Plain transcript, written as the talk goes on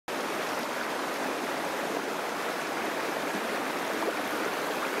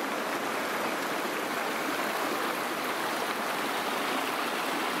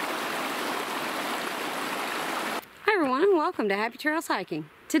Welcome to Happy Trails Hiking.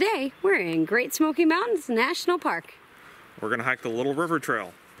 Today we're in Great Smoky Mountains National Park. We're going to hike the Little River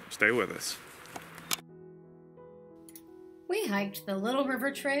Trail. Stay with us. We hiked the Little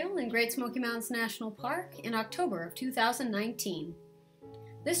River Trail in Great Smoky Mountains National Park in October of 2019.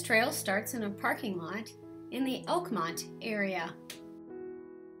 This trail starts in a parking lot in the Elkmont area.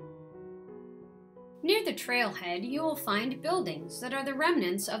 Near the trailhead, you will find buildings that are the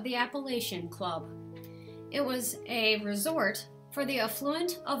remnants of the Appalachian Club. It was a resort for the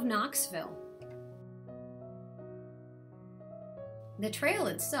affluent of Knoxville. The trail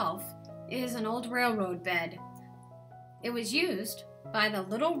itself is an old railroad bed. It was used by the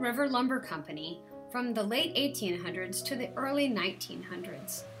Little River Lumber Company from the late 1800s to the early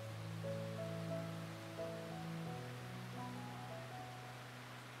 1900s.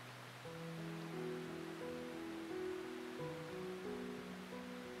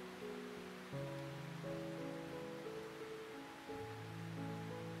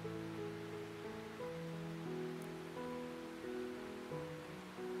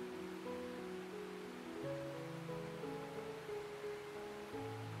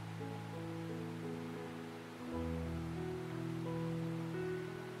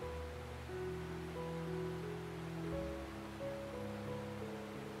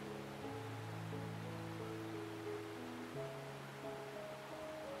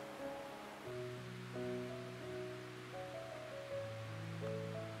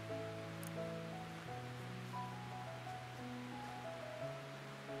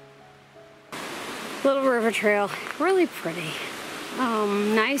 Little River Trail, really pretty.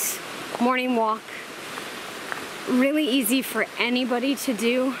 Nice morning walk. Really easy for anybody to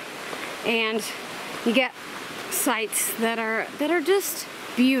do, and you get sights that are just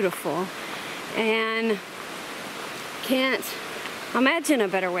beautiful, and can't imagine a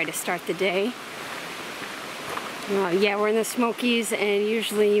better way to start the day. Yeah, we're in the Smokies, and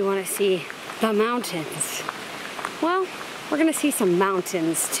usually you want to see the mountains. Well, we're gonna see some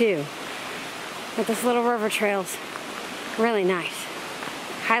mountains too. But this Little River Trail's really nice.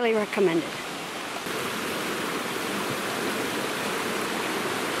 Highly recommended.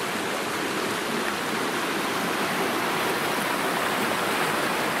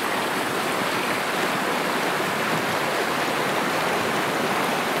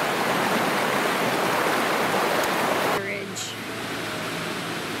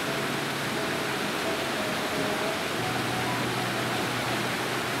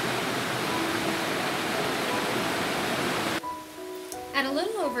 At a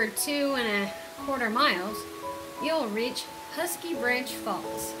little over 2.25 miles, you'll reach Husky Branch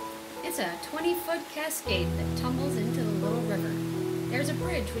Falls. It's a 20-foot cascade that tumbles into the Little River. There's a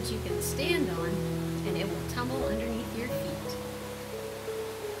bridge which you can stand on, and it will tumble underneath your feet.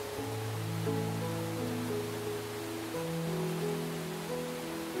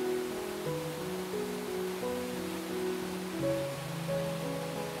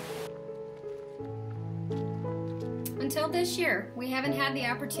 Until this year, we haven't had the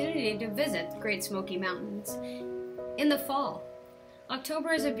opportunity to visit the Great Smoky Mountains in the fall.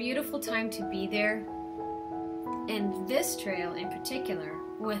 October is a beautiful time to be there, and this trail in particular,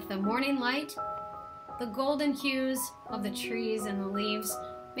 with the morning light, the golden hues of the trees and the leaves,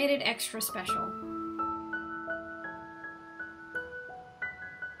 made it extra special.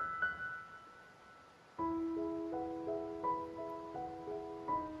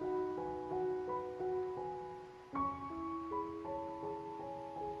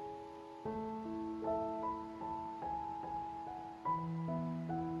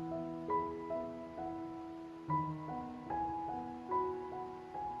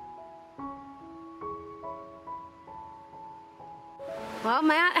 Well,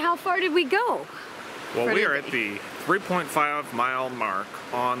 Matt, how far did we go? Well, we are at the 3.5 mile mark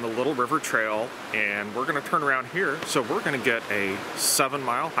on the Little River Trail, and we're going to turn around here. So we're going to get a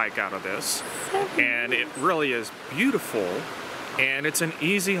 7-mile hike out of this. And it really is beautiful, and it's an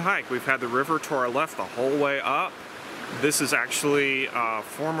easy hike. We've had the river to our left the whole way up. This is actually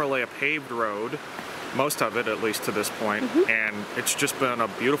formerly a paved road, most of it at least to this point, and it's just been a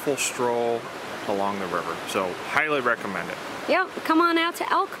beautiful stroll along the river. So highly recommend it. Yep, come on out to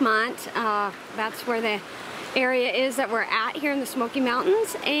Elkmont. That's where the area is that we're at here in the Smoky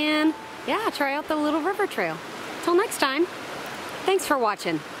Mountains, and yeah, try out the Little River Trail. Till next time, thanks for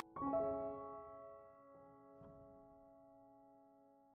watching.